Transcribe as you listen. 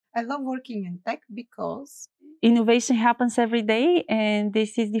I love working in tech because Innovation happens every day, and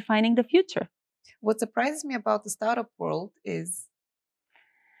this is defining the future. what surprises me about the startup world is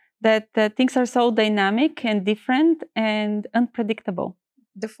That things are so dynamic and different and unpredictable.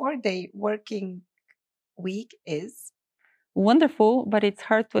 the 4-day working week is Wonderful, but it's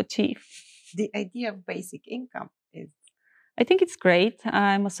hard to achieve. the idea of basic income is I think it's great.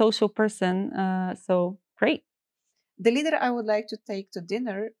 I'm a social person, so great. the leader I would like to take to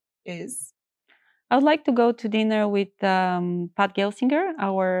dinner is I would like to go to dinner with Pat Gelsinger,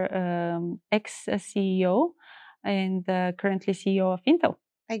 our ex-CEO and currently CEO of Intel.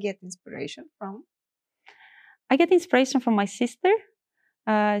 I get inspiration from. I get inspiration from my sister.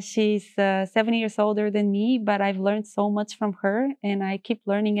 She's 7 years older than me, but I've learned so much from her, and I keep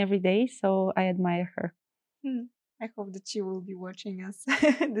learning every day, so I admire her. I hope that she will be watching us.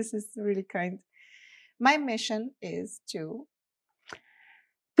 This is really kind. My mission is to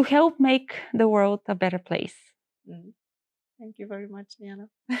help make the world a better place. Thank you very much, Liana.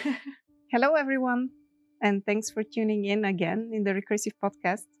 Hello, everyone, and thanks for tuning in again in the Recursive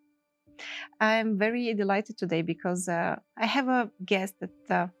Podcast. I'm very delighted today because I have a guest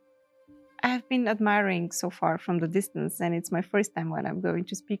that I have been admiring so far from the distance, and it's my first time when I'm going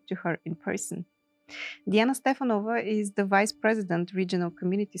to speak to her in person. Diana Stefanova is the Vice President Regional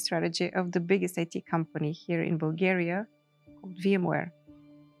Community Strategy of the biggest IT company here in Bulgaria, called VMware.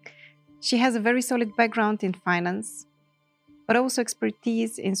 She has a very solid background in finance, but also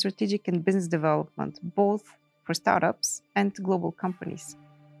expertise in strategic and business development, both for startups and global companies.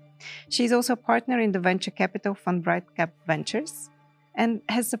 She is also a partner in the venture capital fund Brightcap Ventures and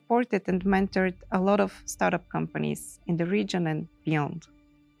has supported and mentored a lot of startup companies in the region and beyond.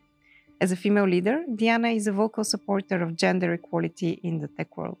 As a female leader, Diana is a vocal supporter of gender equality in the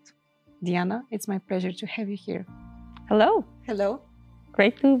tech world. Diana, it's my pleasure to have you here. Hello. Hello.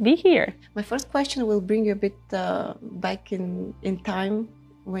 Great to be here. My first question will bring you a bit back in time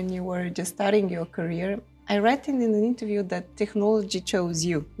when you were just starting your career. I read in an interview that technology chose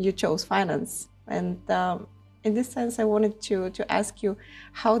you. You chose finance. And in this sense, I wanted to ask you,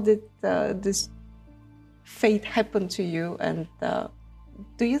 how did this fate happen to you? And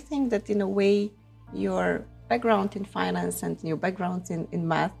do you think that in a way your background in finance and your background in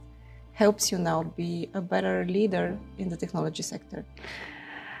math helps you now be a better leader in the technology sector?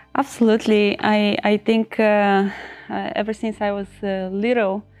 Absolutely. I think ever since I was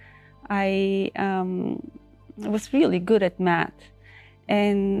little, I was really good at math.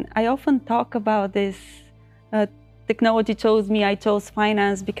 And I often talk about this, technology chose me, I chose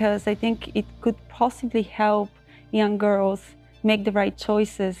finance, because I think it could possibly help young girls make the right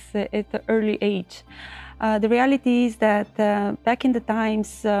choices at the early age. The reality is that back in the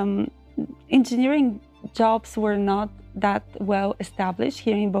times, engineering jobs were not that well established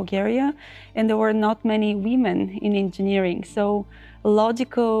here in Bulgaria, and there were not many women in engineering. So a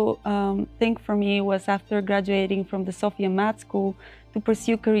logical thing for me was, after graduating from the Sofia Math School, to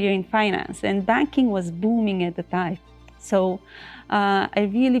pursue career in finance. And banking was booming at the time. So I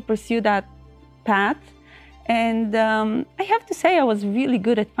really pursued that path. And I have to say, I was really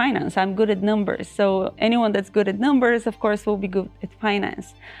good at finance. I'm good at numbers. So anyone that's good at numbers, of course, will be good at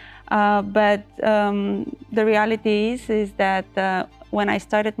finance. But the reality is that when I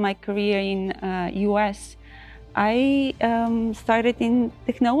started my career in US, I started in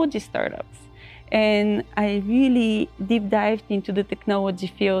technology startups. And I really deep dived into the technology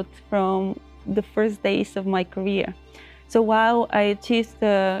field from the first days of my career. So while I achieved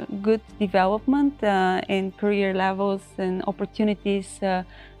good development in career levels and opportunities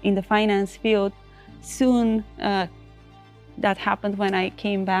in the finance field, soon that happened when I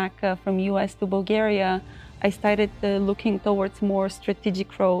came back from US to Bulgaria. I started looking towards more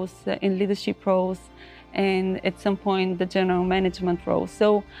strategic roles in leadership roles, and at some point the general management role.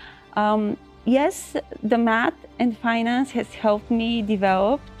 So yes, the math and finance has helped me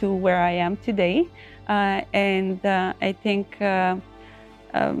develop to where I am today. And I think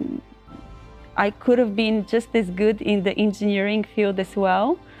I could have been just as good in the engineering field as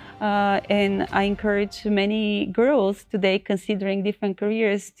well. And I encourage many girls today considering different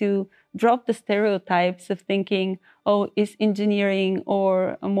careers to drop the stereotypes of thinking, oh, is engineering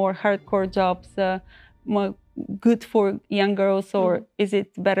or more hardcore jobs more good for young girls, or is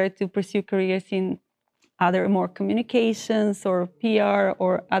it better to pursue careers in other more communications or PR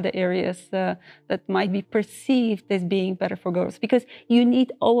or other areas that might be perceived as being better for girls? Because you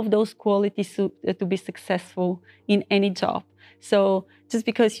need all of those qualities to be successful in any job. So just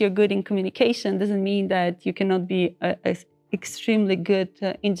because you're good in communication doesn't mean that you cannot be a extremely good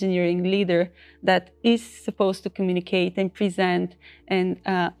engineering leader that is supposed to communicate and present and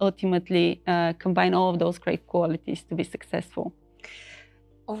ultimately combine all of those great qualities to be successful.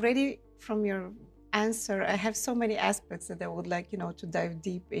 Already from your answer, I have so many aspects that I would like, to dive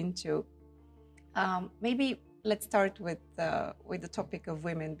deep into. Maybe let's start with the topic of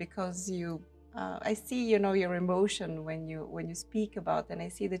women, because I see, your emotion when you speak about, and I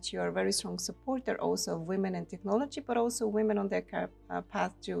see that you are a very strong supporter also of women in technology, but also women on their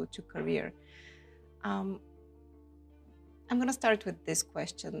path to career. I'm going to start with this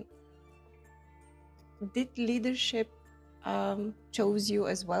question. Did leadership chose you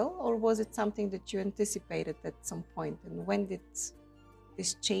as well, or was it something that you anticipated at some point? And when did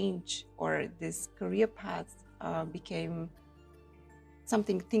this change or this career path became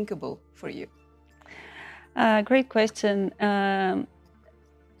something thinkable for you? Great question.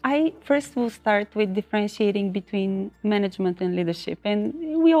 I first will start with differentiating between management and leadership. And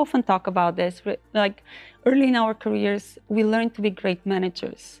we often talk about this. Like early in our careers, we learn to be great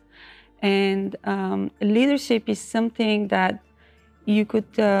managers. And leadership is something that you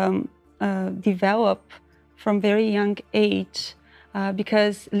could develop from very young age,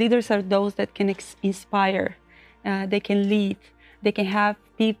 because leaders are those that can inspire, they can lead, they can have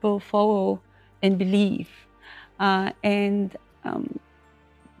people follow and believe. And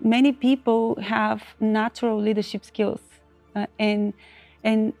many people have natural leadership skills, and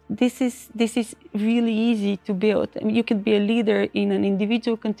this is really easy to build. I mean, you could be a leader in an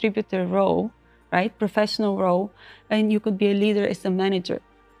individual contributor role, right, professional role, and you could be a leader as a manager.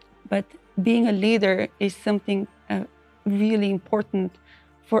 But being a leader is something really important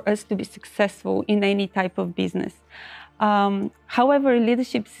for us to be successful in any type of business. However,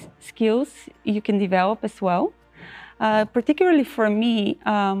 leadership skills you can develop as well. Particularly for me,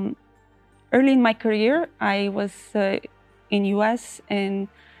 early in my career, I was in US, and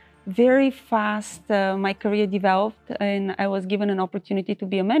very fast my career developed, and I was given an opportunity to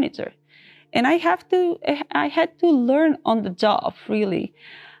be a manager. And I had to learn on the job, really.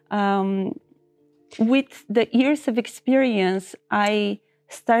 With the years of experience, I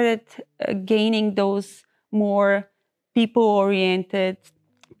started gaining those more people-oriented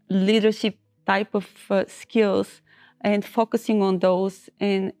leadership type of skills, and focusing on those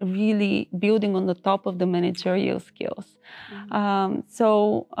and really building on the top of the managerial skills.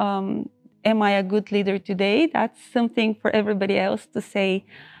 Mm-hmm. Am I a good leader today? That's something for everybody else to say,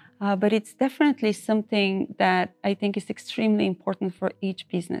 but it's definitely something that I think is extremely important for each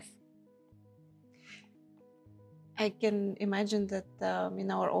business. I can imagine that in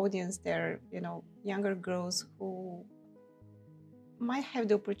our audience there are, younger girls who might have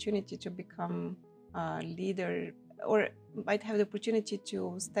the opportunity to become a leader, or might have the opportunity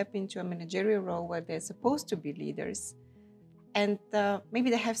to step into a managerial role where they're supposed to be leaders, and maybe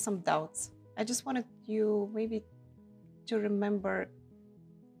they have some doubts. I just wanted you maybe to remember,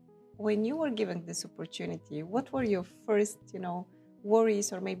 when you were given this opportunity, what were your first,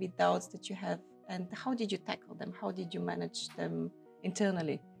 worries or maybe doubts that you have, and how did you tackle them? How did you manage them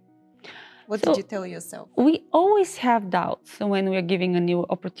internally? What did you tell yourself? We always have doubts when we're giving a new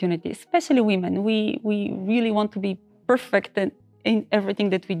opportunity, especially women. We really want to be perfect in everything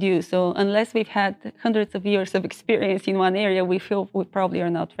that we do. So unless we've had hundreds of years of experience in one area, we feel we probably are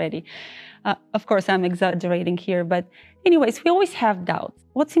not ready. Of course, I'm exaggerating here, but anyways, we always have doubts.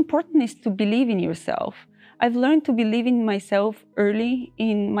 What's important is to believe in yourself. I've learned to believe in myself early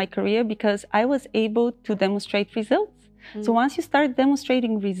in my career because I was able to demonstrate results. Mm-hmm. So once you start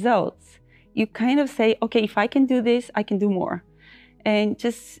demonstrating results, you kind of say, okay, if I can do this, I can do more. And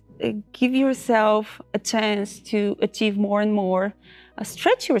just give yourself a chance to achieve more and more.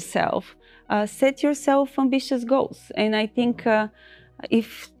 Stretch yourself. Set yourself ambitious goals. And I think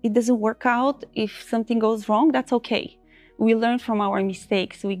if it doesn't work out, if something goes wrong, that's okay. We learn from our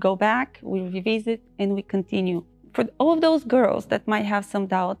mistakes. We go back, we revisit, and we continue. For all of those girls that might have some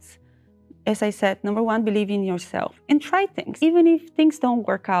doubts, as I said, number one, believe in yourself and try things. Even if things don't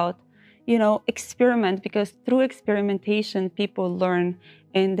work out, experiment, because through experimentation, people learn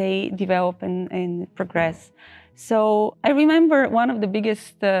and they develop and progress. So I remember one of the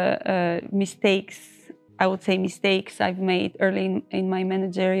biggest mistakes I've made early in my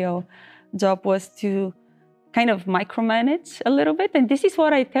managerial job was to kind of micromanage a little bit. And this is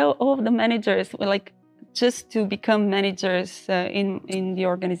what I tell all of the managers, like, just to become managers in the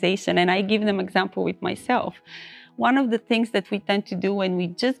organization. And I give them example with myself. One of the things that we tend to do when we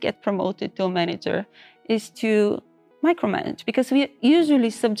just get promoted to a manager is to micromanage, because we are usually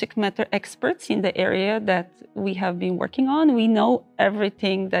subject matter experts in the area that we have been working on. We know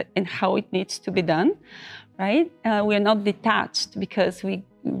everything and how it needs to be done, right? We're not detached because we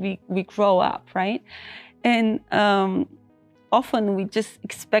grow up, right? And often we just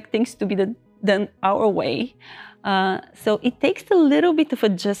expect things to be done our way. So it takes a little bit of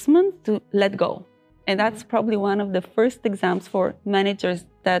adjustment to let go. And that's probably one of the first exams for managers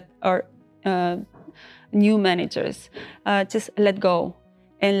that are new managers. Just let go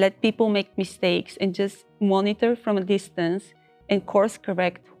and let people make mistakes and just monitor from a distance and course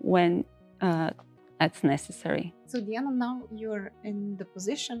correct when that's necessary. So Diana, now you're in the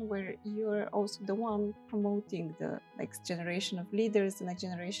position where you're also the one promoting the next generation of leaders, the next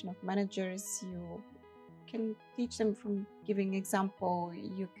generation of managers. You can teach them from giving example.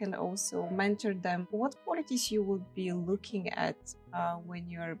 You can also mentor them. What qualities you would be looking at when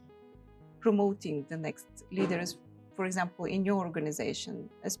you're promoting the next leaders, for example, in your organization,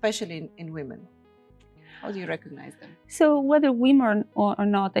 especially in women? How do you recognize them? So whether women or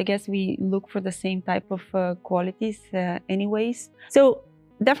not, I guess we look for the same type of qualities anyways. So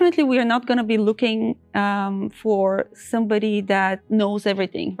definitely we are not going to be looking for somebody that knows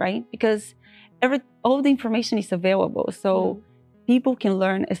everything, right? Because all the information is available. So people can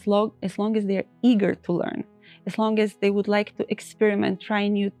learn as long as they're eager to learn, as long as they would like to experiment, try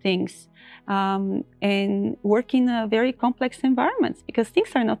new things, and work in very complex environments, because things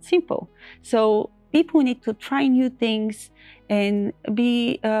are not simple. So people need to try new things and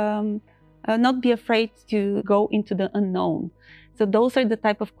not be afraid to go into the unknown. So those are the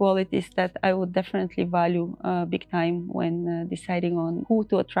type of qualities that I would definitely value big time when deciding on who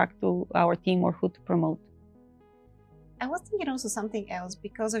to attract to our team or who to promote. I was thinking also something else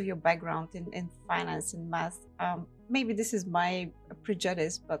because of your background in finance and math. Maybe this is my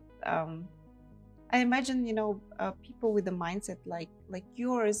prejudice, but I imagine, people with a mindset like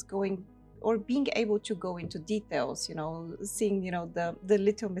yours going or being able to go into details, seeing, the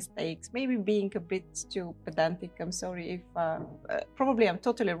little mistakes, maybe being a bit too pedantic. I'm sorry if probably I'm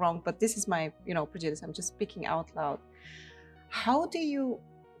totally wrong, but this is my, prejudice. I'm just speaking out loud. How do you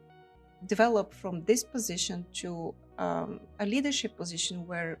develop from this position to a leadership position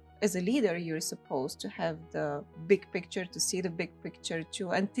where, as a leader, you're supposed to have the big picture, to see the big picture,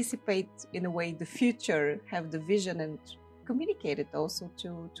 to anticipate, in a way, the future, have the vision, and communicate it also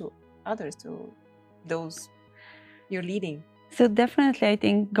to others, to those you're leading? So definitely, I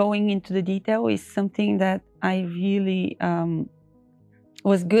think going into the detail is something that I really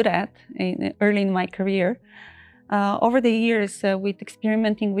was good at early in my career. Over the years, with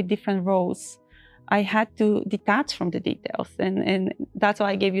experimenting with different roles, I had to detach from the details. And that's why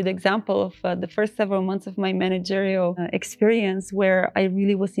I gave you the example of the first several months of my managerial experience, where I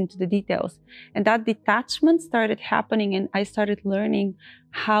really was into the details. And that detachment started happening, and I started learning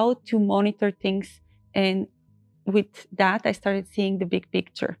how to monitor things. And with that, I started seeing the big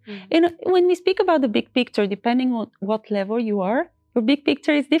picture. And when we speak about the big picture, depending on what level you are, your big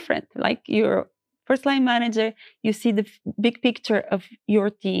picture is different. Like your first line manager, you see the big picture of your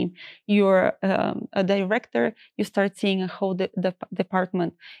team. You're a director, you start seeing a whole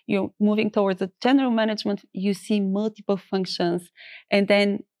department. You're moving towards the general management, you see multiple functions. And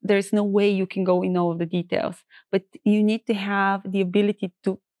then there's no way you can go in all of the details. But you need to have the ability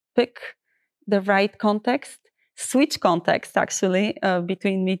to pick the right context, switch context actually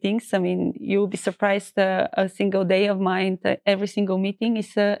between meetings. I mean, you'll be surprised a single day of mine, every single meeting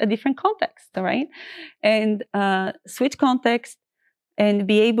is a different context, right? And switch context and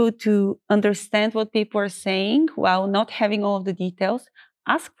be able to understand what people are saying while not having all of the details.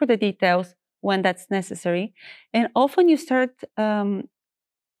 Ask for the details when that's necessary. And often you start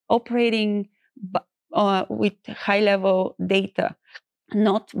operating with high-level data,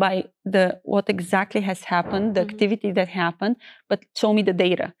 not by what exactly has happened, the activity that happened, but show me the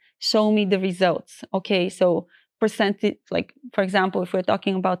data, show me the results. Okay, so percentage, like for example, if we're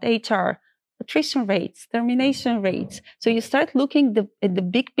talking about HR, attrition rates, termination rates. So you start looking at the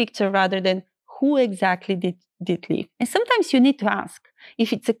big picture rather than who exactly did leave. And sometimes you need to ask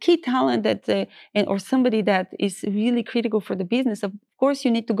if it's a key talent that or somebody that is really critical for the business. Of course, you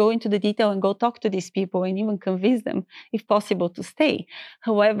need to go into the detail and go talk to these people and even convince them, if possible, to stay.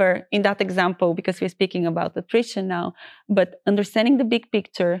 However, in that example, because we're speaking about attrition now, but understanding the big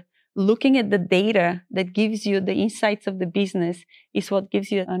picture, looking at the data that gives you the insights of the business is what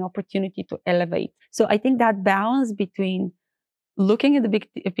gives you an opportunity to elevate. So I think that balance between looking at the big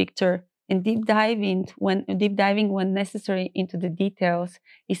picture and deep diving when necessary into the details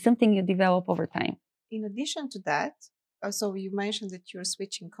is something you develop over time. In addition to that, so you mentioned that you're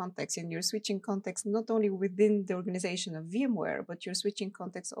switching context, and you're switching context not only within the organization of VMware, but you're switching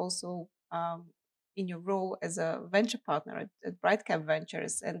context also in your role as a venture partner at Brightcap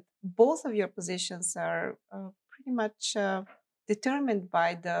Ventures, and both of your positions are pretty much determined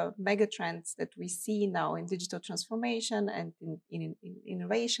by the mega trends that we see now in digital transformation and in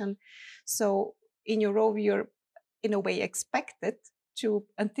innovation. So in your role, you're in a way expected to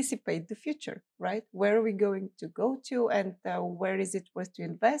anticipate the future, right? Where are we going to go to, and where is it worth to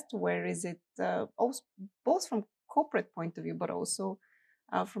invest? Where is it also, both from corporate point of view, but also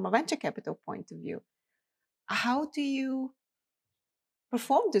from a venture capital point of view? How do you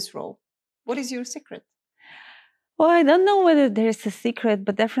perform this role? What is your secret? Well, I don't know whether there's a secret,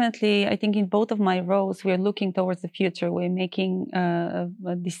 but definitely, I think in both of my roles, we're looking towards the future. We're making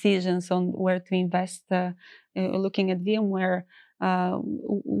decisions on where to invest, looking at VMware,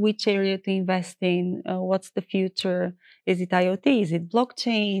 which area to invest in, what's the future, is it IoT, is it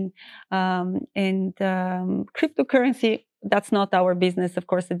blockchain, and cryptocurrency. That's not our business, of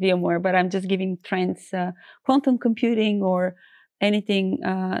course, at VMware, but I'm just giving trends, quantum computing or anything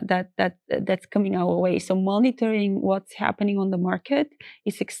that's coming our way. So monitoring what's happening on the market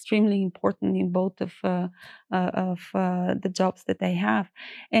is extremely important in both of the jobs that I have.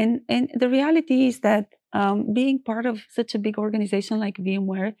 And the reality is that being part of such a big organization like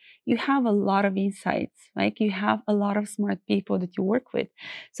VMware, you have a lot of insights, right? You have a lot of smart people that you work with.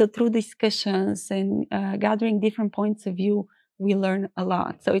 So through discussions and gathering different points of view, we learn a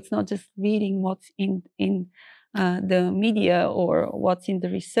lot. So it's not just reading what's in the media or what's in the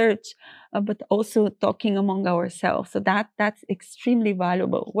research, but also talking among ourselves. So that's extremely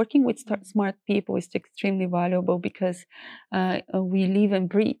valuable. Working with smart people is extremely valuable because we live and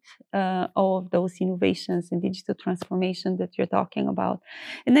breathe all of those innovations and digital transformation that you're talking about.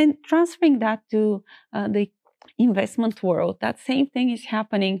 And then transferring that to the investment world, that same thing is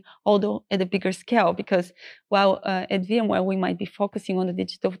happening, although at a bigger scale, because while at VMware we might be focusing on the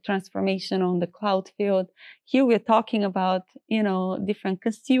digital transformation on the cloud field, here we're talking about, different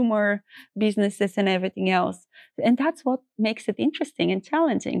consumer businesses and everything else. And that's what makes it interesting and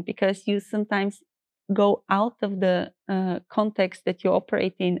challenging, because you sometimes go out of the context that you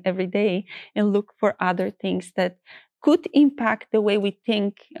operate in every day and look for other things that could impact the way we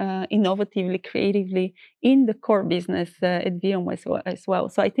think innovatively, creatively in the core business at VMware as well.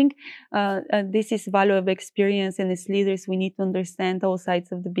 So I think this is valuable experience, and as leaders, we need to understand all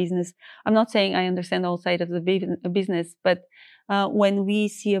sides of the business. I'm not saying I understand all sides of the business, but when we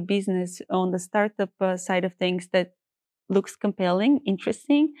see a business on the startup side of things that looks compelling,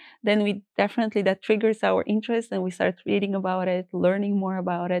 interesting, then that triggers our interest, and we start reading about it, learning more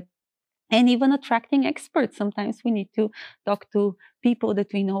about it, and even attracting experts. Sometimes we need to talk to people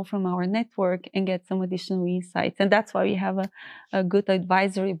that we know from our network and get some additional insights. And that's why we have a good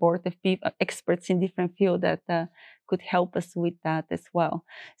advisory board of experts in different fields that could help us with that as well.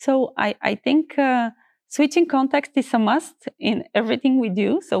 So I think switching context is a must in everything we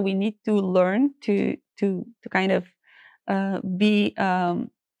do. So we need to learn to kind of be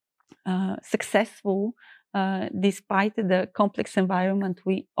successful despite the complex environment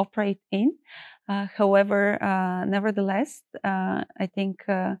we operate in. However, nevertheless, I think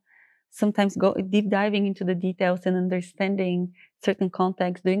sometimes deep diving into the details and understanding certain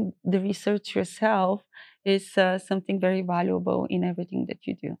context, doing the research yourself is something very valuable in everything that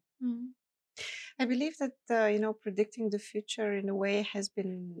you do. Mm. I believe that predicting the future in a way has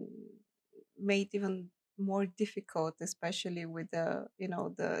been made even more difficult, especially with the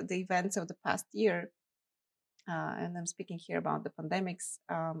events of the past year. And I'm speaking here about the pandemics.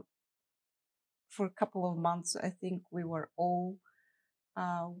 For a couple of months, I think we were all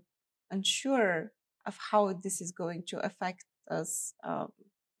unsure of how this is going to affect us,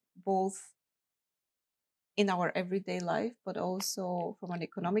 both in our everyday life, but also from an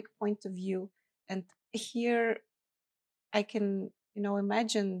economic point of view. And here I can,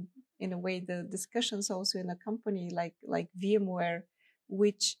 imagine in a way the discussions also in a company like VMware,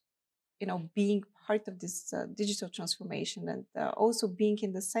 which, being part of this digital transformation, and also being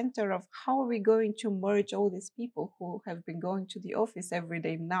in the center of how are we going to merge all these people who have been going to the office every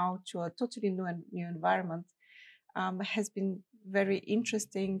day now to a totally new environment, has been very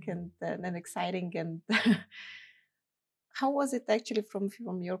interesting and exciting. And how was it actually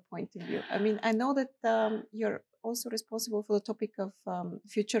from your point of view? I mean, I know that you're also responsible for the topic of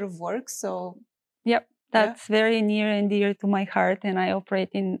future of work. So, yep, that's very near and dear to my heart, and I operate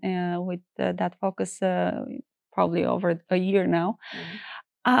in with that focus probably over a year now.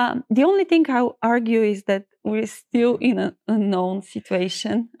 The only thing I'll argue is that we're still in an unknown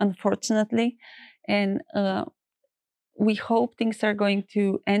situation, unfortunately, and we hope things are going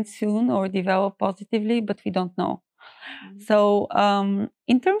to end soon or develop positively, but we don't know. So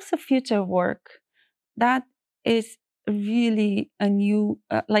in terms of future work, that is really a new,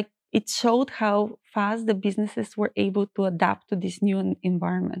 like it showed how fast the businesses were able to adapt to this new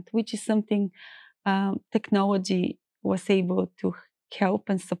environment, which is something technology was able to help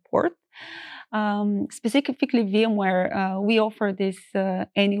and support. Specifically, VMware, we offer this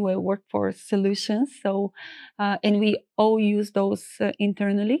anyway workforce solutions. So, and we all use those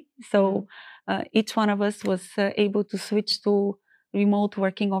internally. So, each one of us was able to switch to remote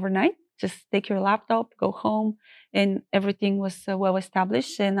working overnight. Just take your laptop, go home, and everything was well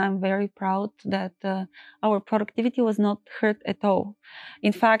established. And I'm very proud that our productivity was not hurt at all.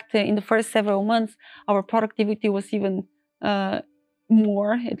 In fact, in the first several months, our productivity was even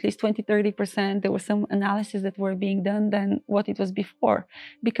more, at least 20-30%. There was some analysis that were being done than what it was before,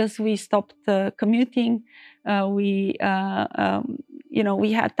 because we stopped commuting. We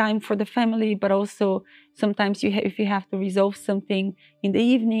we had time for the family, but also sometimes if you have to resolve something in the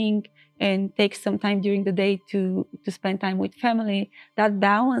evening and take some time during the day to spend time with family, that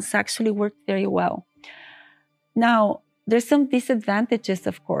balance actually worked very well. Now, there's some disadvantages,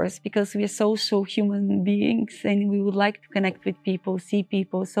 of course, because we are social human beings and we would like to connect with people, see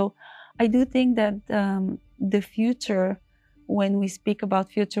people. So I do think that the future, when we speak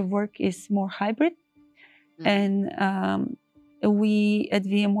about future work, is more hybrid. And we at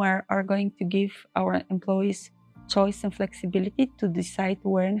VMware are going to give our employees choice and flexibility to decide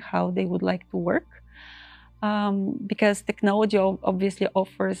where and how they would like to work. Because technology obviously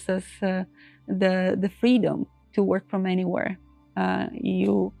offers us the freedom to work from anywhere.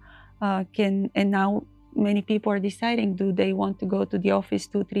 You can, and now many people are deciding, do they want to go to the office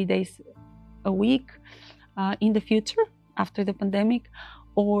 2-3 days a week in the future after the pandemic,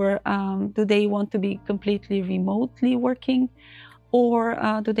 or do they want to be completely remotely working,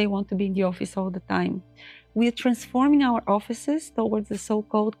 or do they want to be in the office all the time? We are transforming our offices towards the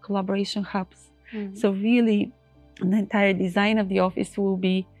so-called collaboration hubs. So really, the entire design of the office will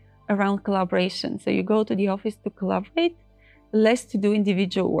be around collaboration. So you go to the office to collaborate, less to do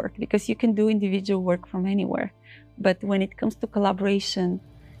individual work, because you can do individual work from anywhere. But when it comes to collaboration,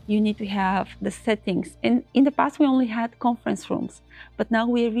 you need to have the settings. And in the past, we only had conference rooms, but now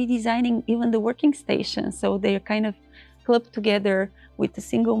we are redesigning even the working stations. So they're kind of clubbed together with a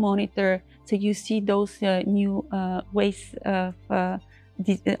single monitor. So you see those new ways of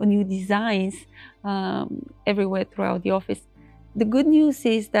new designs everywhere throughout the office. The good news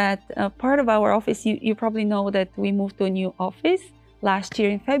is that part of our office, you probably know that we moved to a new office last year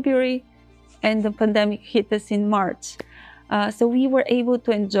in February, and the pandemic hit us in March. So we were able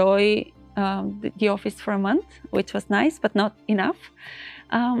to enjoy the office for a month, which was nice, but not enough.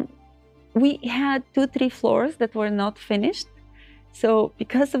 We had 2-3 floors that were not finished. So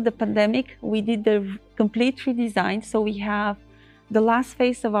because of the pandemic, we did the complete redesign. So we have the last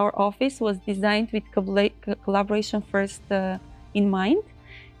phase of our office was designed with collaboration first in mind,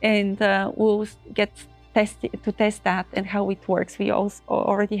 and we'll get to test that and how it works. We also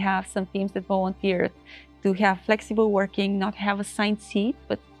already have some teams that volunteered to have flexible working, not have assigned seat,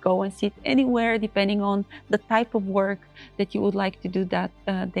 but go and sit anywhere depending on the type of work that you would like to do that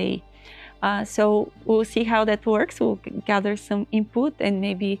day. So we'll see how that works. We'll gather some input and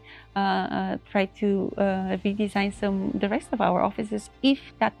maybe try to redesign the rest of our offices if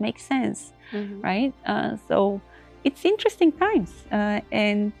that makes sense, right? So it's interesting times.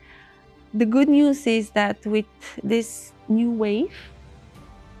 And the good news is that with this new wave,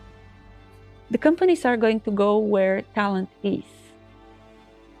 the companies are going to go where talent is.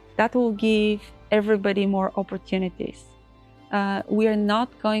 That will give everybody more opportunities. We are not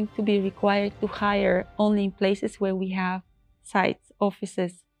going to be required to hire only in places where we have sites,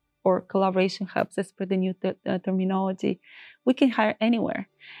 offices, or collaboration hubs, as per the new terminology. We can hire anywhere.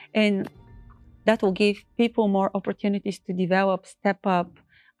 And that will give people more opportunities to develop, step up,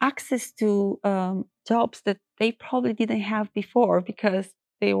 access to jobs that they probably didn't have before because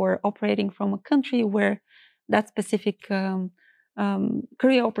they were operating from a country where that specific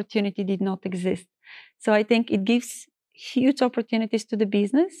career opportunity did not exist. So I think it gives huge opportunities to the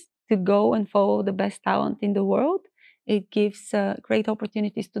business to go and follow the best talent in the world. It gives great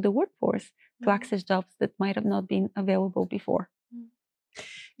opportunities to the workforce to access jobs that might have not been available before.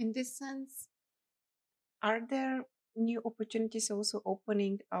 In this sense, are there new opportunities also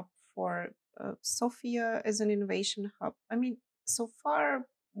opening up for Sofia as an innovation hub? I mean, so far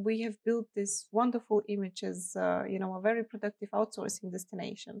we have built this wonderful image as a very productive outsourcing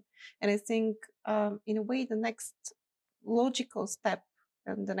destination, and I think in a way the next logical step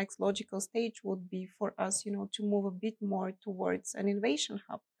and the next logical stage would be for us, to move a bit more towards an innovation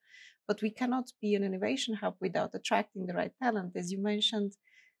hub. But we cannot be an innovation hub without attracting the right talent, as you mentioned.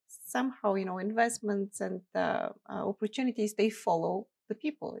 somehow, investments and opportunities, they follow the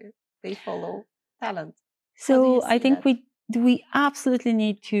people, they follow talent. How do you So I see think that? we absolutely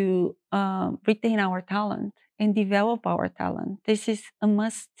need to retain our talent and develop our talent. This is a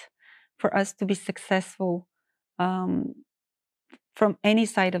must for us to be successful um, from any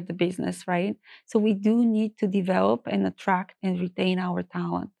side of the business, right? So we do need to develop and attract and retain our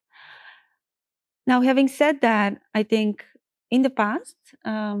talent. Now, having said that, I think in the past,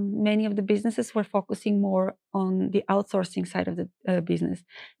 many of the businesses were focusing more on the outsourcing side of the business.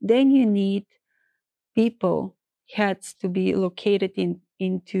 Then you need people, heads, to be located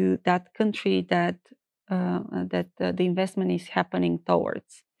into that country that the investment is happening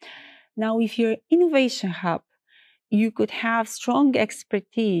towards. Now, if you're innovation hub, you could have strong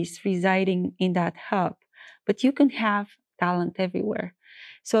expertise residing in that hub, but you can have talent everywhere.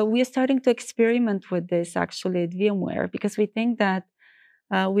 So we are starting to experiment with this actually at VMware because we think that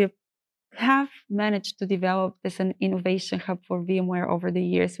we have managed to develop this an innovation hub for VMware over the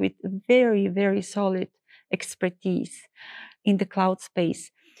years with very, very solid expertise in the cloud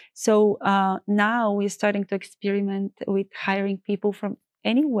space. So now we're starting to experiment with hiring people from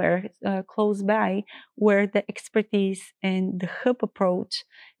anywhere close by where the expertise and the hub approach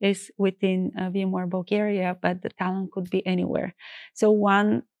is within VMware Bulgaria, but the talent could be anywhere. So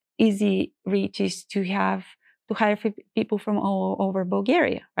one easy reach is to hire people from all over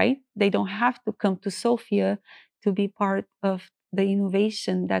Bulgaria, right? They don't have to come to Sofia to be part of the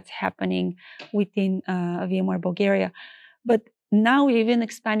innovation that's happening within VMware Bulgaria. But now we're even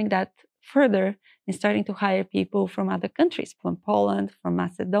expanding that further and starting to hire people from other countries, from Poland, from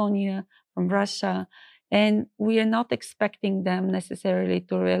Macedonia, from Russia. And we are not expecting them necessarily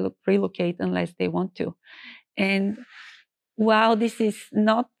to relocate unless they want to. And while this is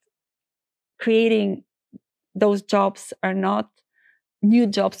not creating, those jobs are not new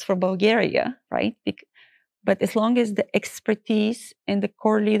jobs for Bulgaria, right? But as long as the expertise and the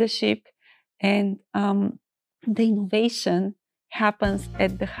core leadership and the innovation happens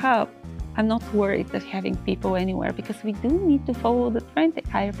at the hub, I'm not worried of having people anywhere because we do need to follow the trend and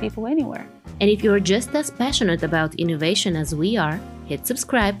hire people anywhere. And if you're just as passionate about innovation as we are, hit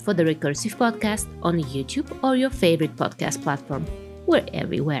subscribe for the Recursive Podcast on YouTube or your favorite podcast platform. We're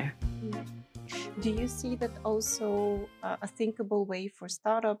everywhere. Do you see that also a thinkable way for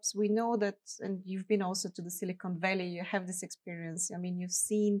startups? We know that, and you've been also to the Silicon Valley, you have this experience. I mean, you've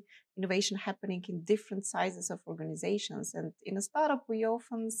seen innovation happening in different sizes of organizations. And in a startup, we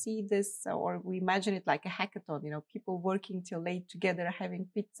often see this, or we imagine it like a hackathon, people working till late together, having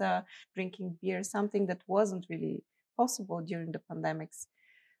pizza, drinking beer, something that wasn't really possible during the pandemics.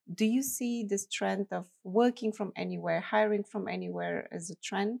 Do you see this trend of working from anywhere, hiring from anywhere as a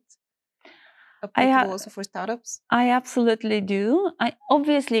trend? Applicable also for startups? I absolutely do.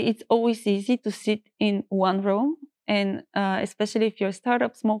 Obviously, it's always easy to sit in one room, and especially if you're a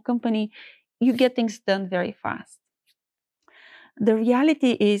startup, small company, you get things done very fast. The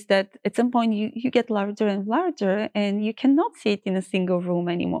reality is that at some point you get larger and larger, and you cannot sit in a single room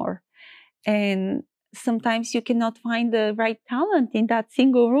anymore. And sometimes you cannot find the right talent in that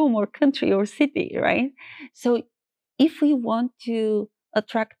single room or country or city, right? So if we want to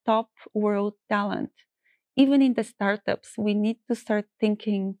attract top world talent, even in the startups, we need to start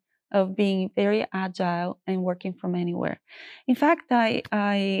thinking of being very agile and working from anywhere. In fact, I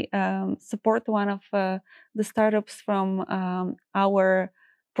support one of the startups from our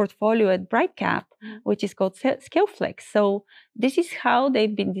portfolio at Brightcap, which is called Scaleflex. So this is how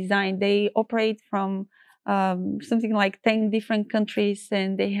they've been designed. They operate from something like 10 different countries,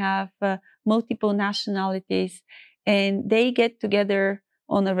 and they have multiple nationalities, and they get together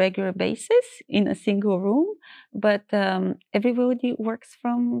on a regular basis in a single room, but everybody works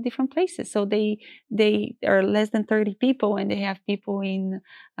from different places. So they are less than 30 people, and they have people in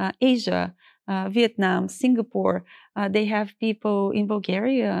Asia, Vietnam, Singapore. They have people in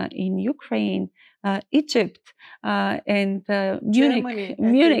Bulgaria, in Ukraine, Egypt, and Germany,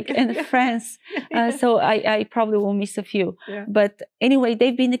 Munich and France. So I probably will miss a few. Yeah. But anyway,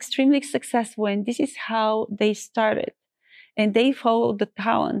 they've been extremely successful, and this is how they started. And they follow the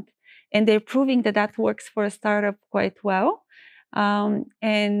talent, and they're proving that that works for a startup quite well.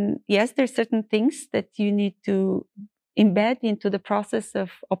 And yes, there's certain things that you need to embed into the process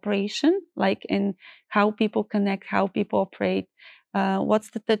of operation, like in how people connect, how people operate, what's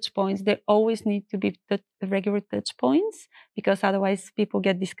the touch points. There always need to be regular touch points because otherwise people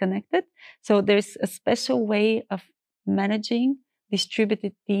get disconnected. So there's a special way of managing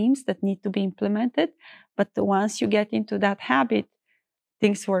distributed teams that need to be implemented. But once you get into that habit,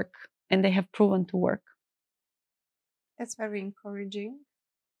 things work, and they have proven to work. That's very encouraging.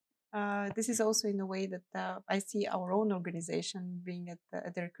 this is also in a way that I see our own organization being at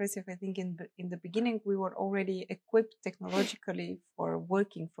the Recursive. I think in the beginning we were already equipped technologically for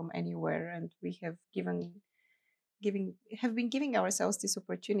working from anywhere, and we have been giving ourselves this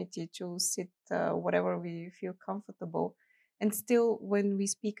opportunity to sit whatever we feel comfortable. And still, when we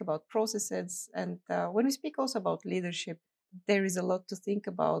speak about processes and when we speak also about leadership, there is a lot to think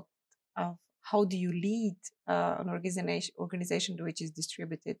about of how do you lead an organization which is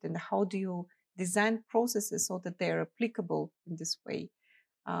distributed, and how do you design processes so that they are applicable in this way.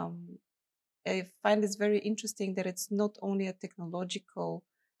 Um, I find it's very interesting that it's not only a technological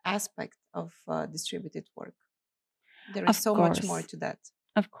aspect of distributed work. There is so much more to that.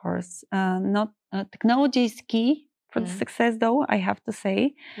 Of course. Not technology is key for the success, though, I have to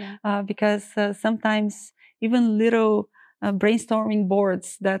say, because sometimes even little brainstorming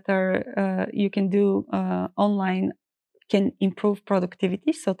boards that are you can do online can improve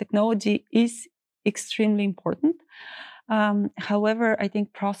productivity. So technology is extremely important. However, I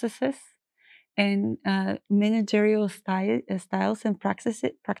think processes and managerial styles and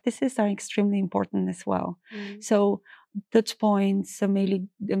practices are extremely important as well. So touch points, so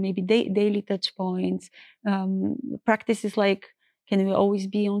maybe daily touch points, practices like, can we always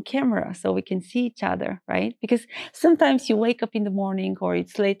be on camera so we can see each other, right? Because sometimes you wake up in the morning or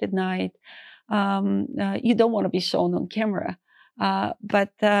it's late at night, you don't want to be shown on camera.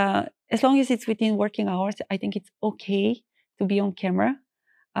 But as long as it's within working hours, I think it's okay to be on camera.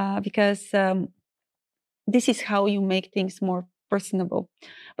 Because this is how you make things more personable.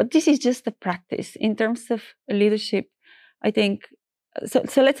 But this is just a practice. In terms of leadership, I think,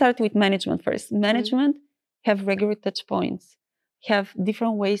 so let's start with management first. Management have regular touch points, have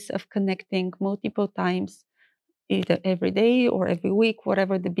different ways of connecting multiple times, either every day or every week,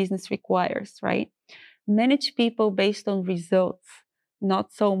 whatever the business requires, right? Manage people based on results,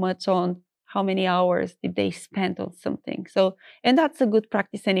 not so much on how many hours did they spend on something. So, and that's a good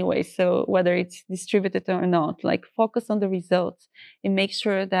practice anyway. So whether it's distributed or not, like focus on the results and make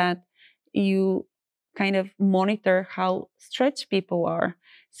sure that you kind of monitor how stretched people are.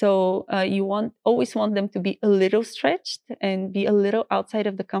 So you always want them to be a little stretched and be a little outside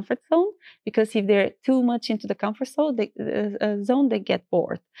of the comfort zone, because if they're too much into the comfort zone, they get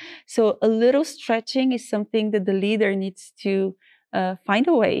bored. So a little stretching is something that the leader needs to find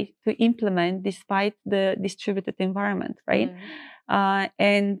a way to implement despite the distributed environment, right?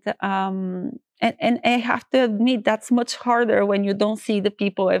 And I have to admit that's much harder when you don't see the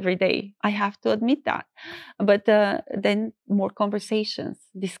people every day. I have to admit that. But then more conversations,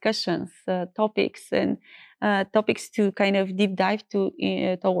 discussions, topics, and topics to kind of deep dive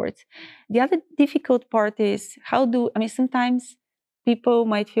towards. The other difficult part is sometimes people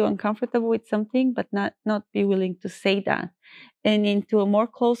might feel uncomfortable with something, but not be willing to say that. And into a more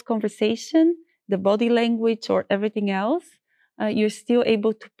close conversation, the body language or everything else, you're still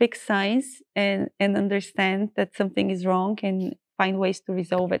able to pick signs and understand that something is wrong and find ways to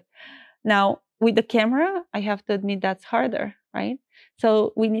resolve it. Now, with the camera, I have to admit that's harder, right?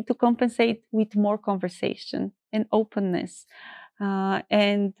 So we need to compensate with more conversation and openness. I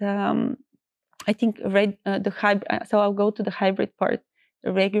think the hybrid. So I'll go to the hybrid part.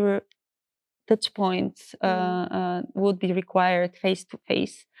 The regular touch points would be required face to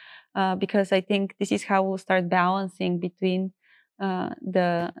face, because I think this is how we'll start balancing between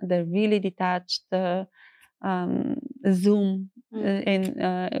the really detached Zoom, and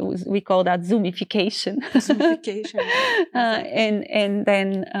we call that Zoomification. Zoomification. And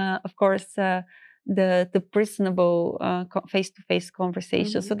then of course the personable face-to-face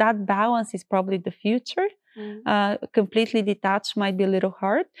conversation. So that balance is probably the future. Completely detached might be a little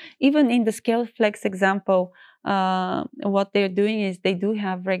hard. Even in the Scale Flex example, what they're doing is they do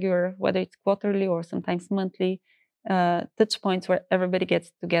have regular, whether it's quarterly or sometimes monthly, touch points where everybody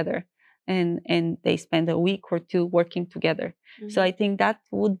gets together and they spend a week or two working together. So I think that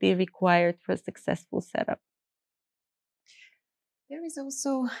would be required for a successful setup. There is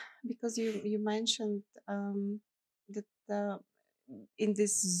also, because you mentioned that in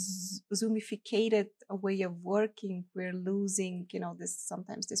this Zoomificated way of working, we're losing,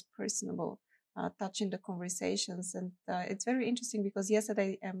 sometimes this personable touch in the conversations. And it's very interesting because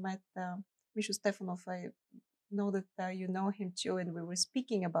yesterday I met Mr. Stefanova. I know that you know him too, and we were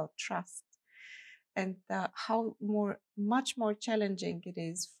speaking about trust and how much more challenging it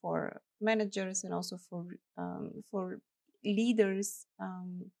is for managers and also for leaders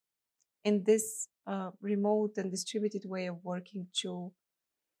in this remote and distributed way of working to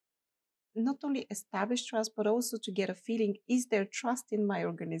not only establish trust, but also to get a feeling, is there trust in my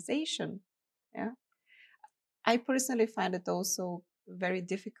organization? Yeah. I personally find it also very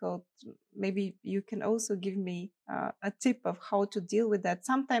difficult. Maybe you can also give me a tip of how to deal with that.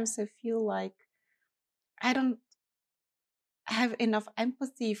 Sometimes I feel like I don't have enough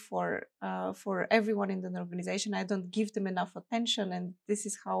empathy for everyone in the organization. I don't give them enough attention, and this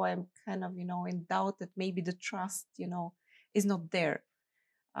is how I'm kind of in doubt that maybe the trust is not there.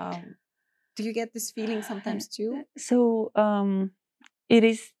 Do you get this feeling sometimes too? So it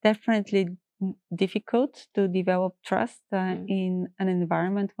is definitely difficult to develop trust in an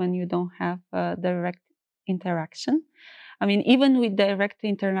environment when you don't have direct interaction. I mean, even with direct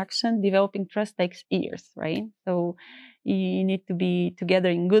interaction, developing trust takes years, right? So you need to be together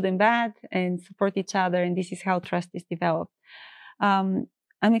in good and bad and support each other, and this is how trust is developed. I'm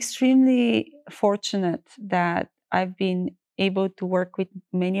extremely fortunate that I've been able to work with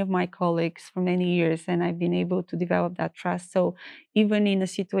many of my colleagues for many years, and I've been able to develop that trust. So even in a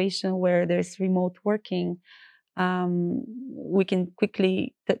situation where there's remote working, we can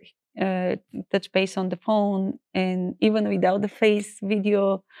quickly touch base on the phone, and even without the face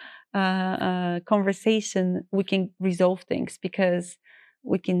video conversation, we can resolve things because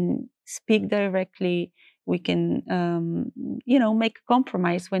we can speak directly. We can, make a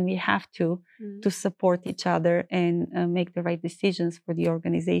compromise when we have to support each other and make the right decisions for the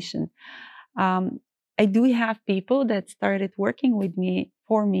organization. I do have people that started working with me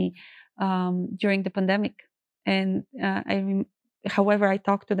during the pandemic, and however, I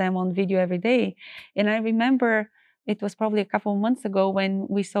talk to them on video every day. And I remember it was probably a couple of months ago when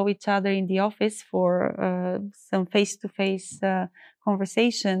we saw each other in the office for some face-to-face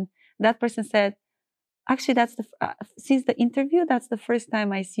conversation. That person said, "Actually, that's since the interview, that's the first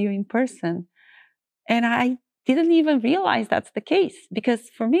time I see you in person." And I didn't even realize that's the case, because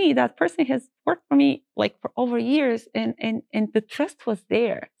for me, that person has worked for me like for over years, and the trust was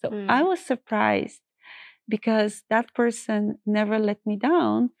there. So I was surprised because that person never let me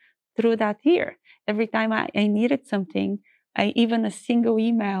down through that year. Every time I needed something, even a single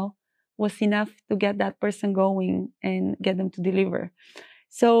email was enough to get that person going and get them to deliver.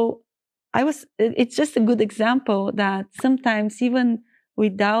 So it's just a good example that sometimes even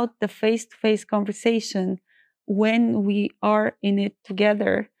without the face-to-face conversation, when we are in it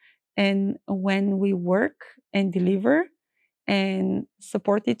together and when we work and deliver and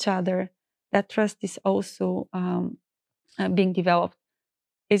support each other, that trust is also being developed.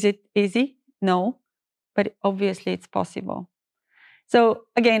 Is it easy? No, but obviously it's possible. So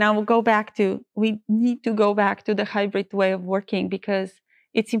again, I will go back to, we need to go back to the hybrid way of working, because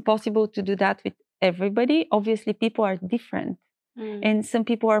it's impossible to do that with everybody. Obviously, people are different. And some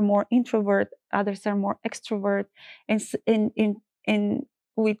people are more introvert, others are more extrovert. And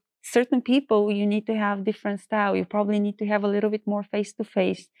with certain people, you need to have different style. You probably need to have a little bit more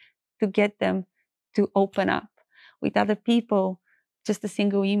face-to-face to get them to open up. With other people, just a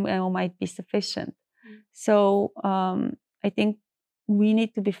single email might be sufficient. So I think we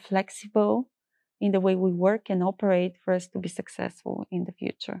need to be flexible in the way we work and operate for us to be successful in the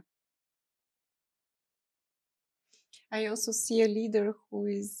future. I also see a leader who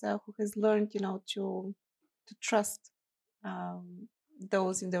has learned, to trust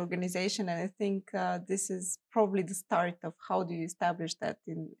those in the organization, and I think this is probably the start of how do you establish that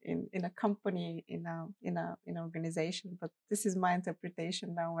in a company, in an organization. But this is my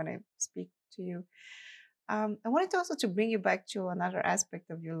interpretation now when I speak to you. I wanted also to bring you back to another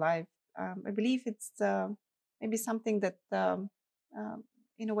aspect of your life. I believe it's maybe something that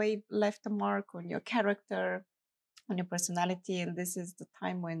in a way left a mark on your character, on your personality, and this is the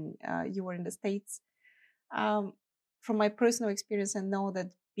time when you were in the States. From my personal experience, I know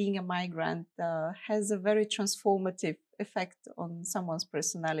that being a migrant has a very transformative effect on someone's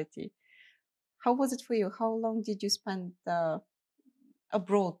personality. How was it for you? How long did you spend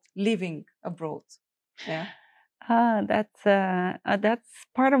abroad, living abroad? Yeah. That's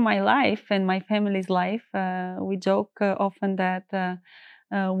part of my life and my family's life. We joke often that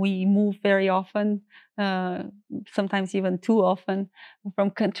we move very often, sometimes even too often, from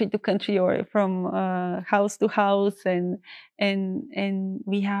country to country or from house to house, and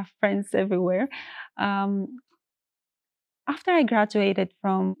we have friends everywhere. After I graduated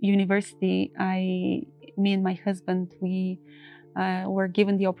from university, me and my husband, we were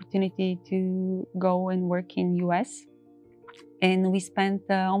given the opportunity to go and work in US, and we spent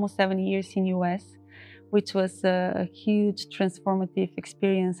almost 7 years in US, which was a huge transformative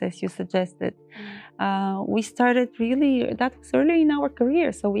experience, as you suggested. We started really, that was early in our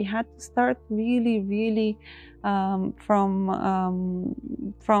career, so we had to start really from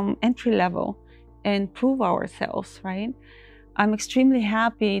entry level and prove ourselves, right? I'm extremely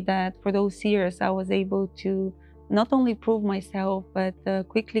happy that for those years I was able to not only prove myself, but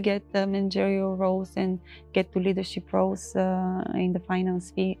quickly get managerial roles and get to leadership roles in the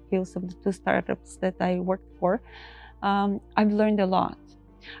finance fields of the 2 startups that I worked for. I've learned a lot.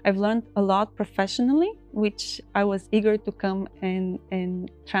 I've learned a lot professionally, which I was eager to come and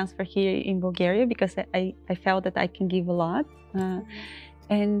transfer here in Bulgaria because I felt that I can give a lot.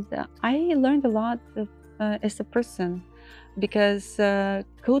 And I learned a lot as a person, because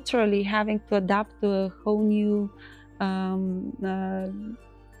culturally having to adapt to a whole new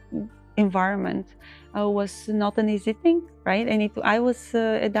environment was not an easy thing, right? And I was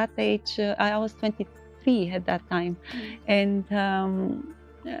at that age, I was 23 at that time, and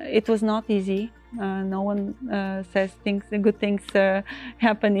it was not easy. No one says good things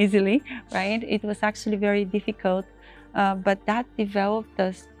happen easily, right? It was actually very difficult, but that developed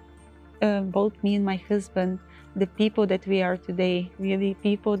us, both me and my husband, the people that we are today. Really,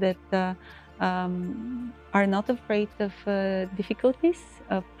 people that are not afraid of difficulties,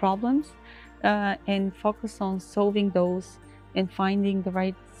 of problems, and focus on solving those and finding the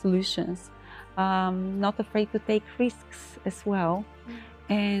right solutions. Not afraid to take risks as well,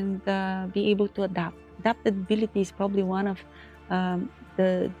 and be able to adapt. Adaptability is probably one of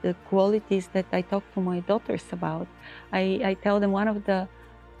the qualities that I talk to my daughters about. I tell them one of the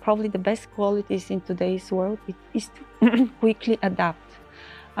probably the best qualities in today's world is to quickly adapt,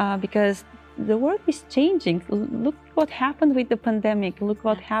 because the world is changing. Look what happened with the pandemic. Look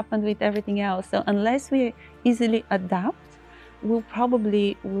what happened with everything else. So unless we easily adapt, we'll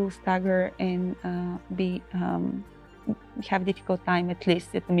probably will stagger and have difficult time, at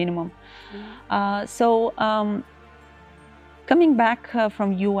least at the minimum. Coming back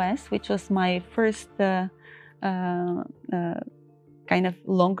from US, which was my first kind of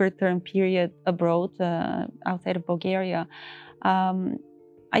longer term period abroad, outside of Bulgaria,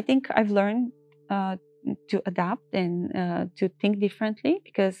 I think I've learned to adapt and to think differently,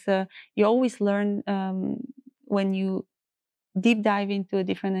 because you always learn when you deep dive into a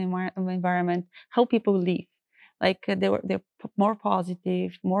different environment how people live. Like they're more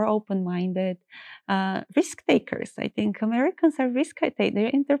positive, more open-minded, risk takers. I think Americans are risk takers.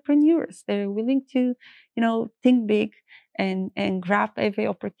 They're entrepreneurs. They're willing to, think big and grab every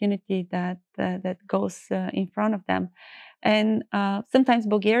opportunity that goes in front of them. And sometimes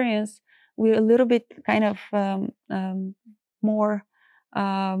Bulgarians, we're a little bit kind of more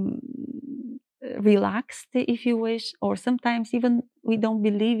relaxed, if you wish, or sometimes even we don't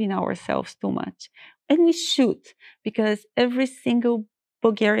believe in ourselves too much. And we should, because every single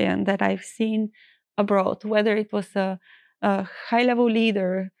Bulgarian that I've seen abroad, whether it was a high-level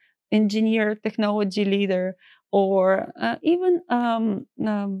leader, engineer, technology leader, or even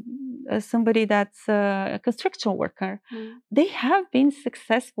somebody that's a construction worker, they have been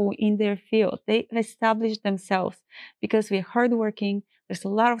successful in their field. They established themselves because we're hardworking. There's a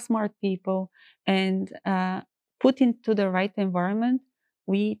lot of smart people, and put into the right environment,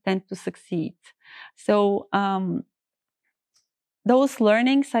 we tend to succeed. So those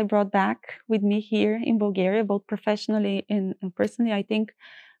learnings I brought back with me here in Bulgaria, both professionally and personally. I think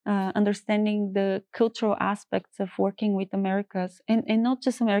understanding the cultural aspects of working with Americas, and not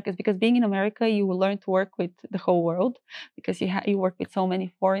just Americas, because being in America, you will learn to work with the whole world, because you work with so many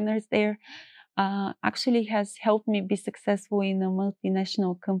foreigners there. Actually has helped me be successful in a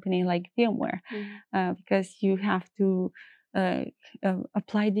multinational company like VMware, because you have to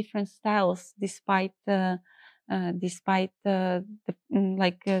apply different styles despite the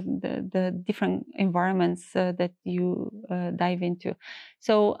different environments that you dive into.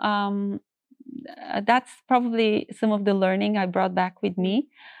 So that's probably some of the learning I brought back with me.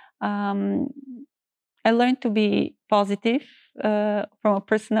 I learned to be positive from a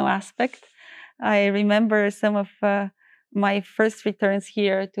personal aspect. I remember some of my first returns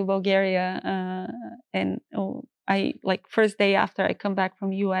here to Bulgaria, and first day after I come back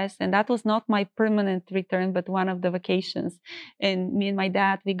from US, and that was not my permanent return, but one of the vacations. And me and my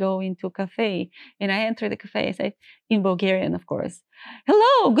dad, we go into a cafe, and I enter the cafe. I say, in Bulgarian, of course,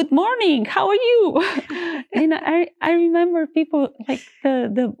 "Hello, good morning. How are you?" And I remember people like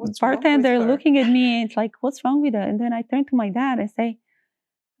the bartender looking at me, and it's like, "What's wrong with her?" And then I turn to my dad and say,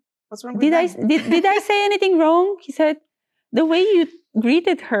 "What's wrong with that? Did I say anything wrong?" He said, "The way you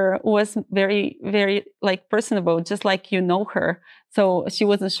greeted her was very, very personable, just like you know her." So she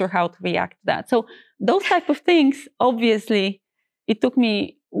wasn't sure how to react to that. So those type of things, obviously, it took me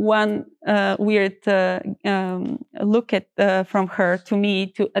one weird look at from her to me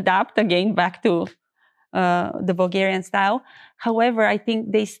to adapt again back to the Bulgarian style. However, I think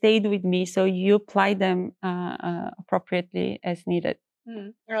they stayed with me, so you apply them appropriately as needed.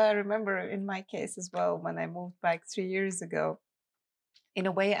 Well, I remember in my case as well, when I moved back 3 years ago, in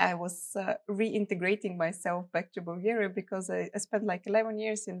a way, I was reintegrating myself back to Bulgaria because I spent like 11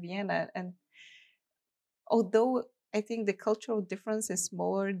 years in Vienna. And although I think the cultural difference is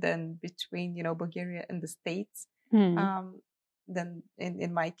smaller than between, Bulgaria and the States, Mm. um, than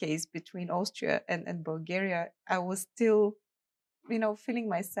in my case, between Austria and Bulgaria, I was still, feeling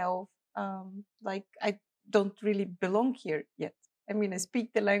myself like I don't really belong here yet. I mean, I speak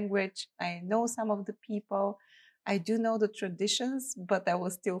the language, I know some of the people, I do know the traditions, but I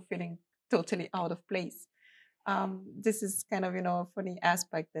was still feeling totally out of place. This is kind of, a funny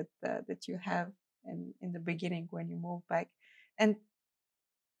aspect that you have in the beginning when you move back. And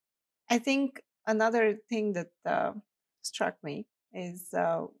I think another thing that struck me is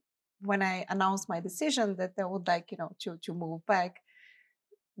when I announced my decision that I would like, to move back,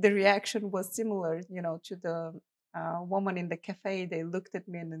 the reaction was similar, to the woman in the cafe. They looked at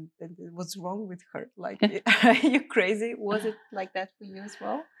me and what's wrong with her? Like, are you crazy? Was it like that for you as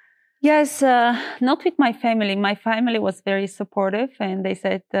well? Yes, not with my family. My family was very supportive, and they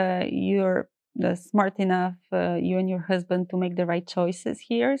said you're smart enough, you and your husband, to make the right choices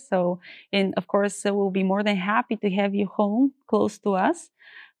here. So, and of course, we'll be more than happy to have you home, close to us.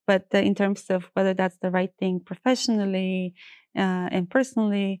 But in terms of whether that's the right thing professionally and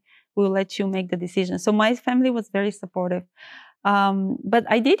personally, we'll let you make the decision. So my family was very supportive. But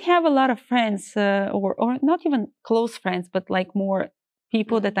I did have a lot of friends, or not even close friends, but like more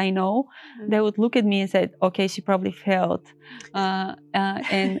people that I know, they would look at me and said, "Okay, she probably failed,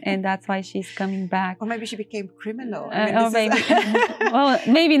 and that's why she's coming back." Or maybe she became criminal. I mean, Or maybe, well,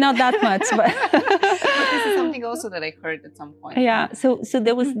 maybe not that much, but but this is something also that I heard at some point. Yeah. So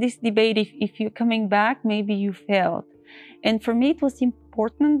there was this debate: if you're coming back, maybe you failed. And for me, it was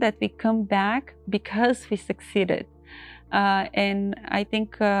important that we come back because we succeeded. And I think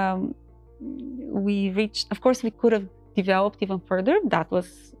we reached, of course, we could have developed even further. That was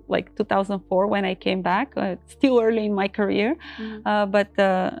like 2004 when I came back, still early in my career, but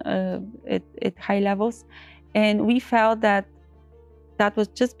at high levels. And we felt that that was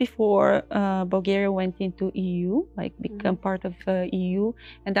just before Bulgaria went into EU, like become part of EU,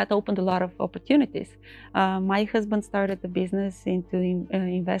 and that opened a lot of opportunities. My husband started a business into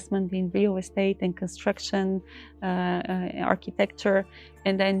investment in real estate and construction, architecture,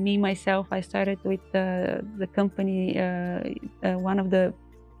 and then me myself, I started with the company, one of the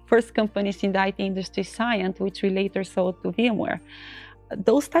first companies in the IT industry, Scient, which we later sold to VMware.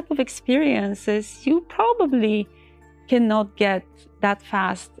 Those type of experiences, you probably cannot get that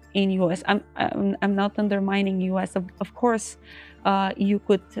fast in US. I'm not undermining US. Of course, you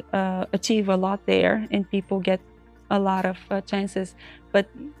could achieve a lot there, and people get a lot of chances. But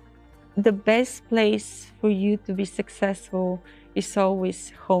the best place for you to be successful is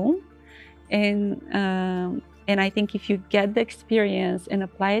always home. And I think if you get the experience and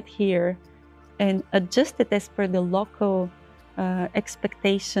apply it here, and adjust it as per the local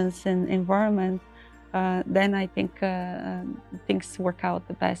expectations and environment, then I think things work out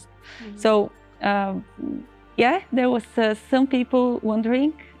the best. So yeah, there was some people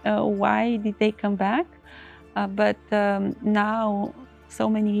wondering why did they come back, but now, so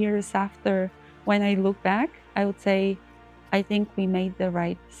many years after, when I look back, I would say I think we made the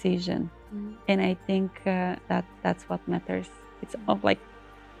right decision. And I think that's what matters. It's like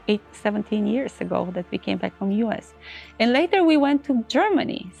 17 years ago that we came back from US. And later we went to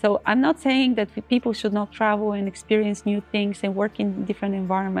Germany. So I'm not saying that people should not travel and experience new things and work in different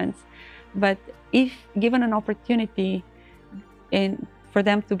environments. But if given an opportunity and for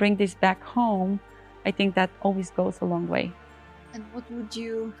them to bring this back home, I think that always goes a long way. And what would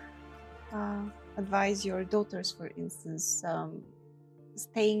you advise your daughters, for instance,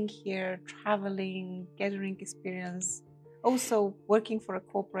 staying here, traveling, gathering experience, also working for a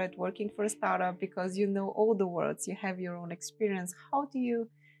corporate, working for a startup, because you know all the worlds, you have your own experience. How do you,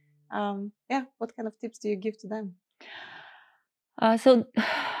 what kind of tips do you give to them? So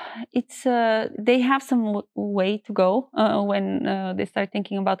it's they have some way to go when they start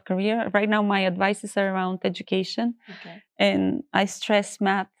thinking about career. Right now, my advices are around education, and I stress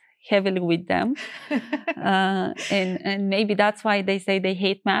math heavily with them. And maybe that's why they say they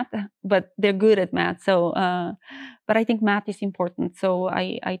hate math, but they're good at math. So, but I think math is important. So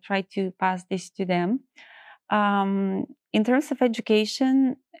I try to pass this to them. In terms of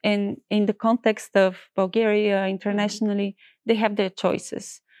education and in the context of Bulgaria internationally, they have their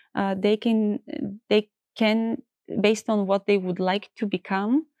choices. They can, based on what they would like to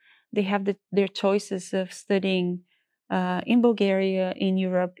become, they have their choices of studying in Bulgaria, in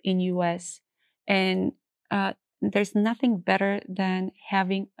Europe, in US. And there's nothing better than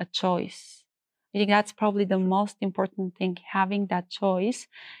having a choice. I think that's probably the most important thing, having that choice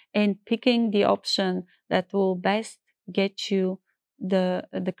and picking the option that will best get you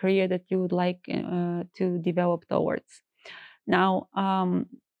the career that you would like to develop towards. Now,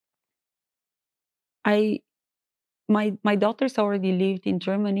 my daughters already lived in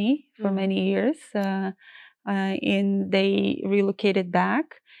Germany for many years, and they relocated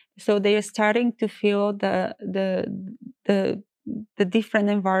back. So they are starting to feel the different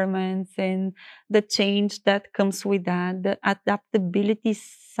environments and the change that comes with that, the adaptability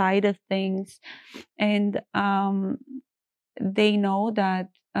side of things, and they know that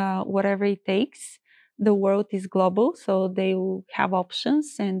whatever it takes, the world is global, so they will have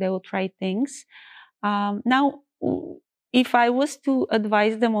options and they will try things. Now, if I was to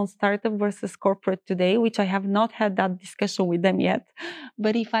advise them on startup versus corporate today, which I have not had that discussion with them yet,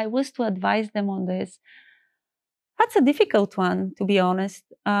 but if I was to advise them on this, that's a difficult one, to be honest.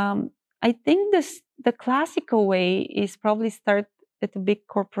 I think the classical way is probably start at a big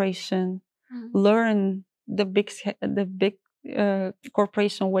corporation, learn the big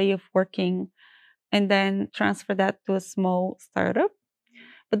corporation way of working, and then transfer that to a small startup.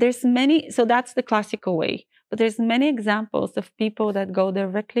 But there's many, so that's the classical way. But there's many examples of people that go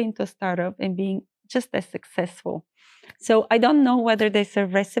directly into a startup and being just as successful. So I don't know whether there's a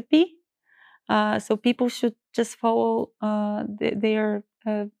recipe. So people should just follow their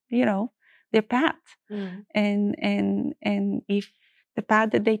their path. And if the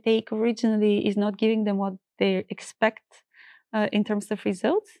path that they take originally is not giving them what they expect in terms of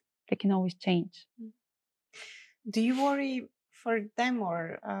results, they can always change. Do you worry for them,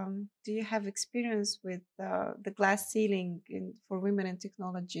 or do you have experience with the glass ceiling for women in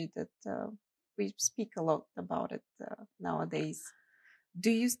technology that we speak a lot about it nowadays? Do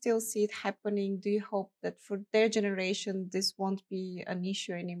you still see it happening? Do you hope that for their generation this won't be an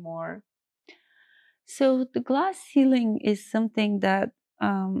issue anymore? So the glass ceiling is something that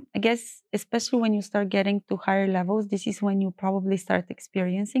I guess, especially when you start getting to higher levels, this is when you probably start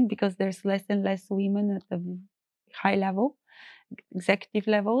experiencing, because there's less and less women at the high level, executive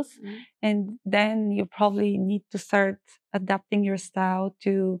levels. And then you probably need to start adapting your style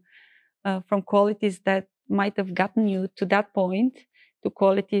to from qualities that might have gotten you to that point to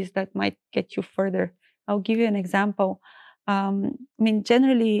qualities that might get you further. I'll give you an example. I mean,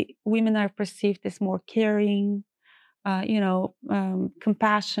 generally, women are perceived as more caring,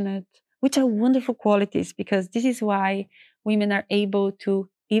 compassionate, which are wonderful qualities, because this is why women are able to,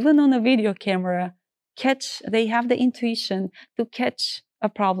 even on a video camera, they have the intuition to catch a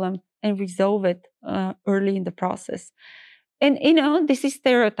problem and resolve it early in the process. And, this is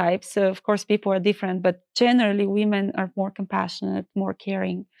stereotypes. So of course, people are different, but generally women are more compassionate, more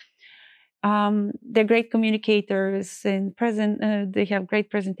caring. They're great communicators and they have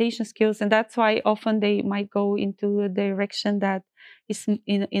great presentation skills. And that's why often they might go into a direction that is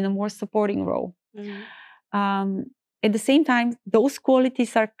in a more supporting role. At the same time, those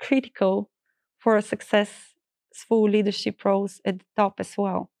qualities are critical for a successful leadership roles at the top as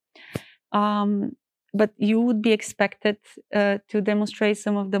well. But you would be expected to demonstrate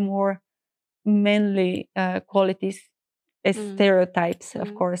some of the more manly qualities as stereotypes.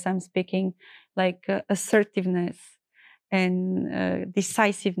 Of course, I'm speaking like assertiveness and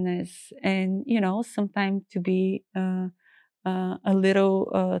decisiveness, and sometimes to be a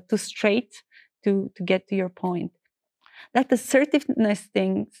little too straight to get to your point. That assertiveness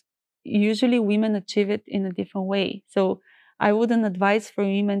thing, usually women achieve it in a different way. So I wouldn't advise for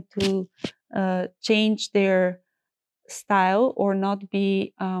women to change their style or not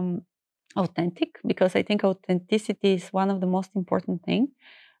be authentic, because I think authenticity is one of the most important things.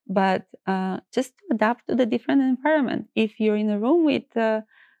 But just to adapt to the different environment. If you're in a room with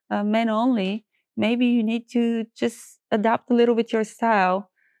men only, maybe you need to just adapt a little bit your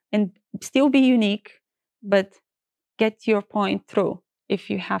style and still be unique, but get your point through if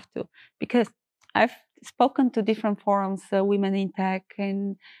you have to. Because I've spoken to different forums, women in tech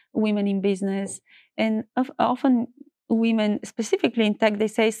and women in business, and often women, specifically in tech, they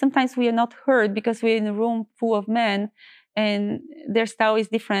say sometimes we are not heard because we're in a room full of men and their style is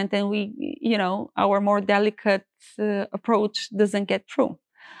different, and our more delicate approach doesn't get through.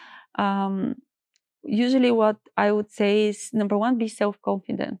 Usually what I would say is, number one, be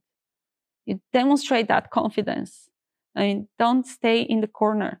self-confident. You demonstrate that confidence. I mean, don't stay in the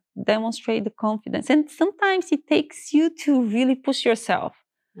corner. Demonstrate the confidence. And sometimes it takes you to really push yourself.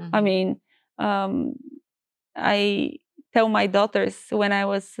 I mean, I tell my daughters, when I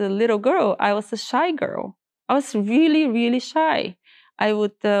was a little girl, I was a shy girl. I was really, really shy. I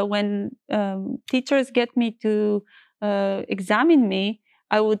would, when teachers get me to examine me,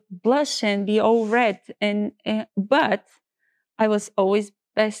 I would blush and be all red. But I was always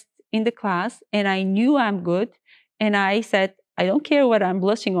best in the class, and I knew I'm good. And I said, I don't care whether I'm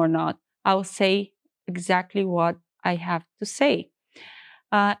blushing or not. I'll say exactly what I have to say.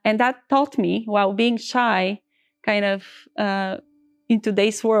 And that taught me, while being shy, kind of in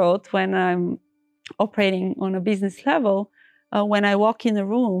today's world, when I'm operating on a business level, when I walk in a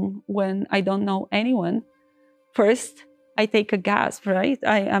room, when I don't know anyone, first I take a gasp, right?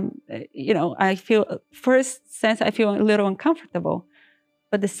 I am, I feel, first sense, I feel a little uncomfortable.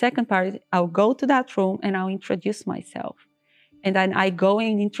 But the second part, I'll go to that room and I'll introduce myself. And then I go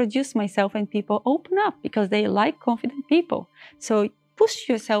and introduce myself, and people open up because they like confident people. So push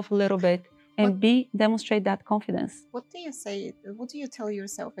yourself a little bit and demonstrate that confidence. What do you say? What do you tell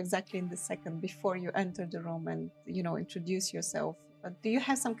yourself exactly in the second before you enter the room and, introduce yourself? Do you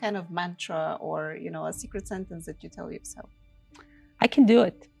have some kind of mantra or, a secret sentence that you tell yourself? I can do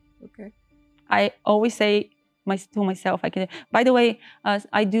it. Okay. I always say to myself, I can. By the way,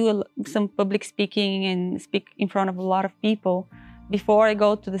 I do some public speaking and speak in front of a lot of people. Before I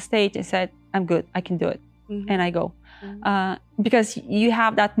go to the stage, I said, I'm good, I can do it. Mm-hmm. And I go. Mm-hmm. Because you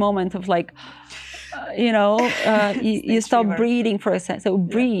have that moment of like, you stop breathing for a second. So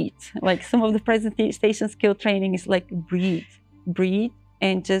breathe. Like some of the presentation skill training is like breathe,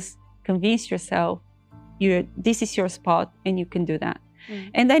 and just convince yourself this is your spot and you can do that.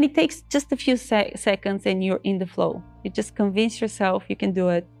 And then it takes just a few seconds and you're in the flow. You just convince yourself you can do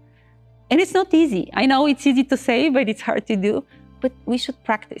it. And it's not easy. I know it's easy to say, but it's hard to do. But we should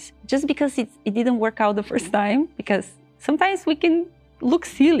practice. Just because it didn't work out the first time, because sometimes we can look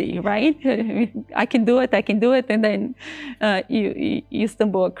silly, right? I can do it, and then you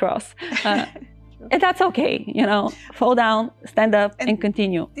stumble across. And that's okay, fall down, stand up, and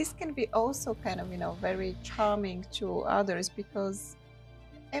continue. This can be also kind of, very charming to others, because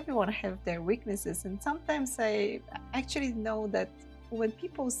everyone have their weaknesses. And sometimes I actually know that when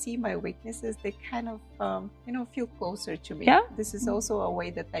people see my weaknesses, they kind of, feel closer to me. Yeah. This is also a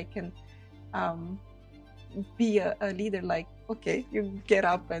way that I can be a leader, like, okay, you get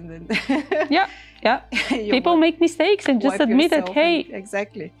up and then... yeah. People make mistakes and just admit it, hey.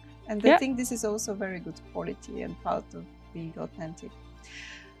 Exactly. And I think this is also very good quality and part of being authentic.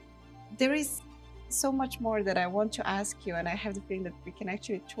 There is so much more that I want to ask you, and I have the feeling that we can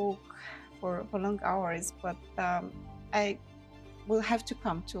actually talk for long hours, but I will have to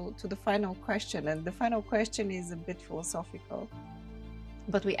come to the final question. And the final question is a bit philosophical,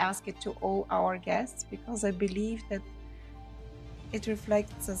 but we ask it to all our guests because I believe that it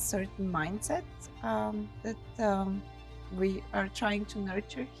reflects a certain mindset that we are trying to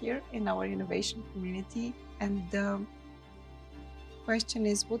nurture here in our innovation community. And the question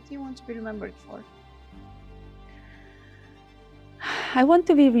is, what do you want to be remembered for? I want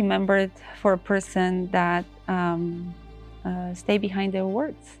to be remembered for a person that stay behind their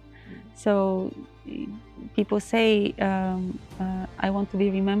words. So people say, I want to be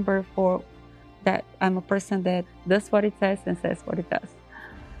remembered for that I'm a person that does what it says and says what it does.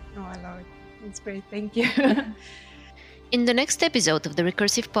 Oh, I love it. It's great. Thank you. In the next episode of the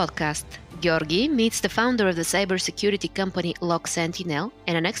Recursive Podcast, Georgi meets the founder of the cybersecurity company Log Sentinel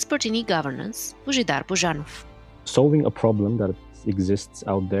and an expert in e-governance, Božidar Božanov. Solving a problem that exists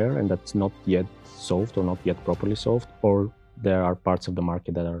out there and that's not yet solved or not yet properly solved, or there are parts of the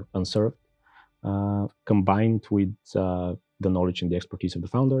market that are unserved, combined with the knowledge and the expertise of the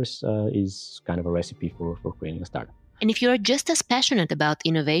founders is kind of a recipe for creating a startup. And if you are just as passionate about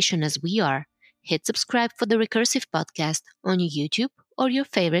innovation as we are, hit subscribe for the Recursive Podcast on YouTube or your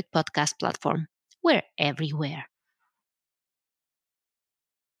favorite podcast platform. We're everywhere.